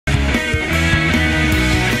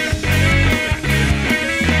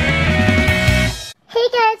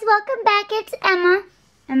it's Emma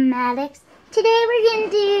and Maddox. Today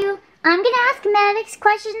I'm gonna ask Maddox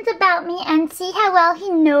questions about me and see how well he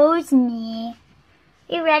knows me.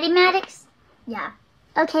 You ready, Maddox? Yeah.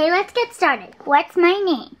 Okay, let's get started. What's my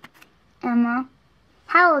name? Emma.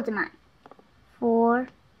 How old am I? 4.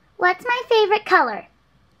 What's my favorite color?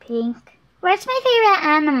 Pink. What's my favorite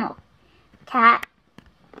animal? Cat.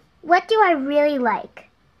 What do I really like?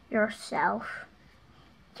 Yourself.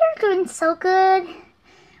 You're doing so good.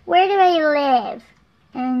 Where do I live?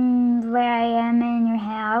 And where I am in your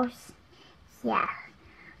house? Yeah.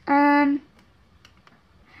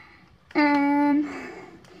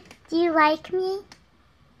 Do you like me?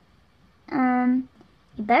 You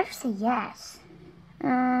better say yes.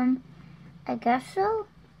 I guess so.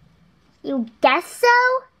 You guess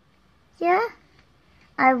so? Yeah.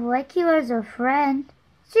 I like you as a friend.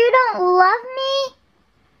 So you don't love me?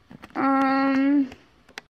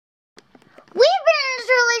 We've been in this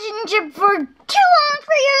relationship for too long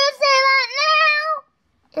for you to say that now.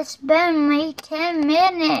 It's been like 10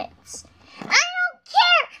 minutes. I don't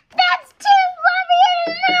care. That's too long for you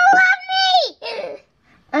to not love me.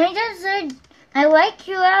 I just said I like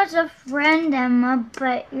you as a friend, Emma,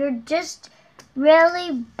 but you're just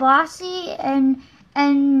really bossy and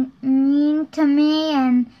mean to me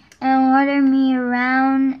and order me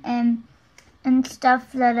around and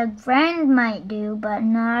stuff that a friend might do, but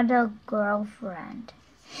not a girlfriend.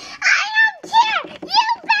 I don't care! You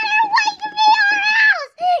better wake me or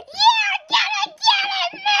else! You're gonna get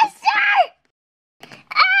it, mister!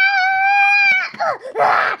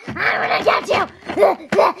 I'm gonna get you!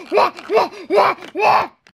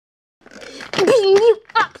 Beating you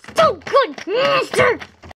up so good, mister!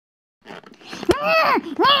 Beating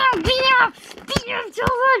you up so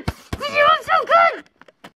good! Beating you up so good!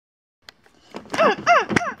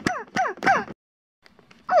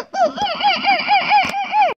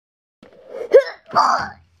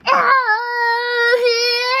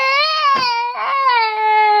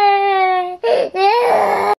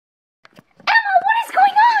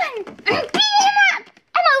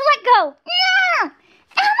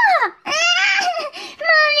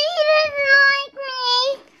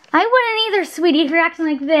 Sweetie, if you're acting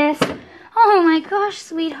like this. Oh my gosh,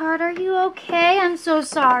 sweetheart, are you okay? I'm so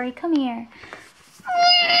sorry. Come here.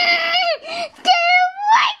 Get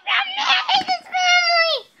away from me! I hate this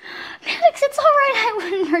family! Maddox, it's alright. I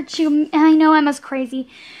wouldn't hurt you. I know Emma's crazy.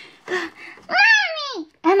 Mommy!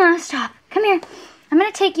 Emma, stop. Come here. I'm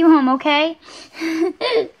gonna take you home, okay?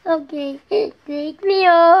 Okay. Take me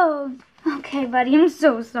home. Okay, buddy, I'm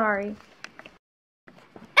so sorry.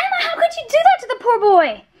 Emma, how could you do that to the poor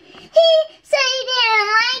boy? He said he didn't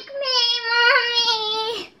like me,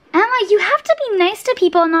 Mommy. Emma, you have to be nice to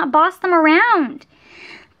people and not boss them around.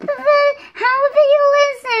 But how will they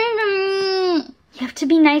listen to me? You have to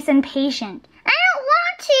be nice and patient. I don't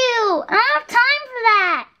want to. I don't have time for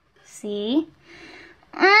that. See?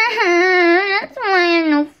 That's why I have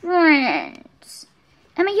no friends.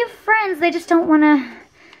 Emma, you have friends. They just don't want to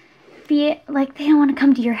be, like, they don't want to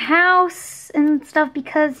come to your house and stuff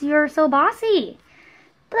because you're so bossy.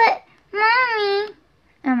 But, Mommy...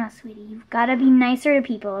 Emma, sweetie, you've got to be nicer to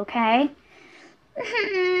people, okay? Now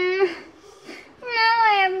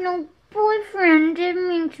I have no boyfriend. It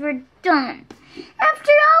means we're done.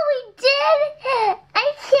 After all we did,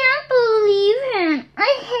 I can't believe him.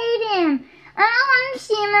 I hate him. I don't want to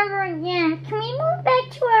see him ever again. Can we move back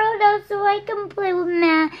to our old house so I can play with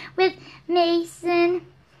Mason?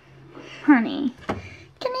 Honey,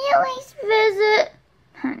 can he at least visit?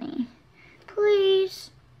 Honey,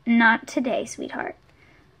 please. Not today, sweetheart.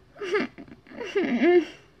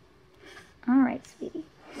 All right, sweetie.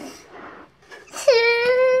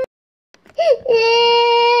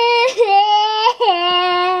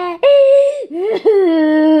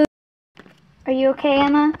 Are you okay,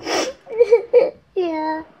 Emma?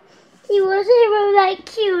 Yeah. He wasn't even that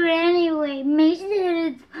cute anyway. Mason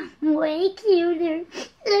is way cuter.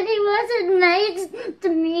 And he wasn't nice to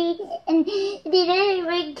me. And he didn't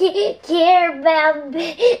even care about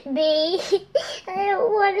me. I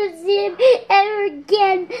don't want to see him ever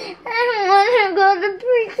again. I don't want to go to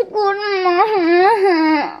preschool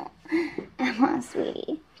tomorrow. Emma, sweetie,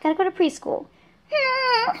 you gotta go to preschool. No,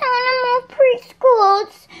 I want to move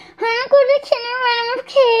preschools. I want to go to kindergarten with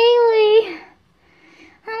Kaylee.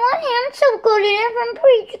 I want him to go to different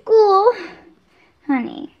preschool.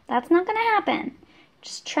 Honey, that's not going to happen.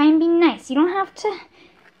 Just try and be nice. You don't have to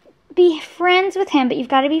be friends with him, but you've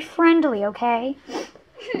got to be friendly, okay?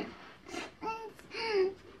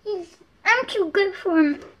 I'm too good for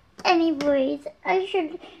him anyways. I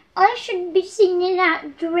should be singing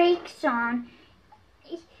that Drake song.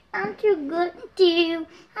 I'm too good to you.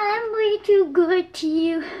 I'm way too good to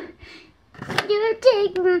you. You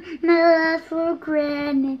take my love for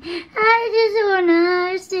granted. I just wanna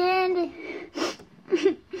understand it.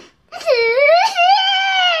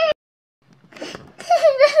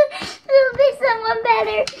 There'll be someone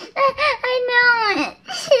better. I know it.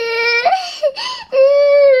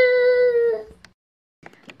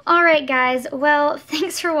 Alright guys, well,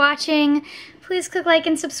 thanks for watching. Please click like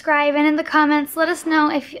and subscribe, and in the comments let us know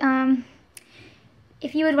if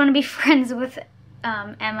you would want to be friends with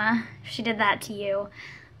Emma if she did that to you.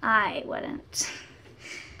 I wouldn't.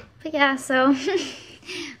 But yeah, so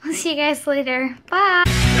we'll see you guys later. Bye!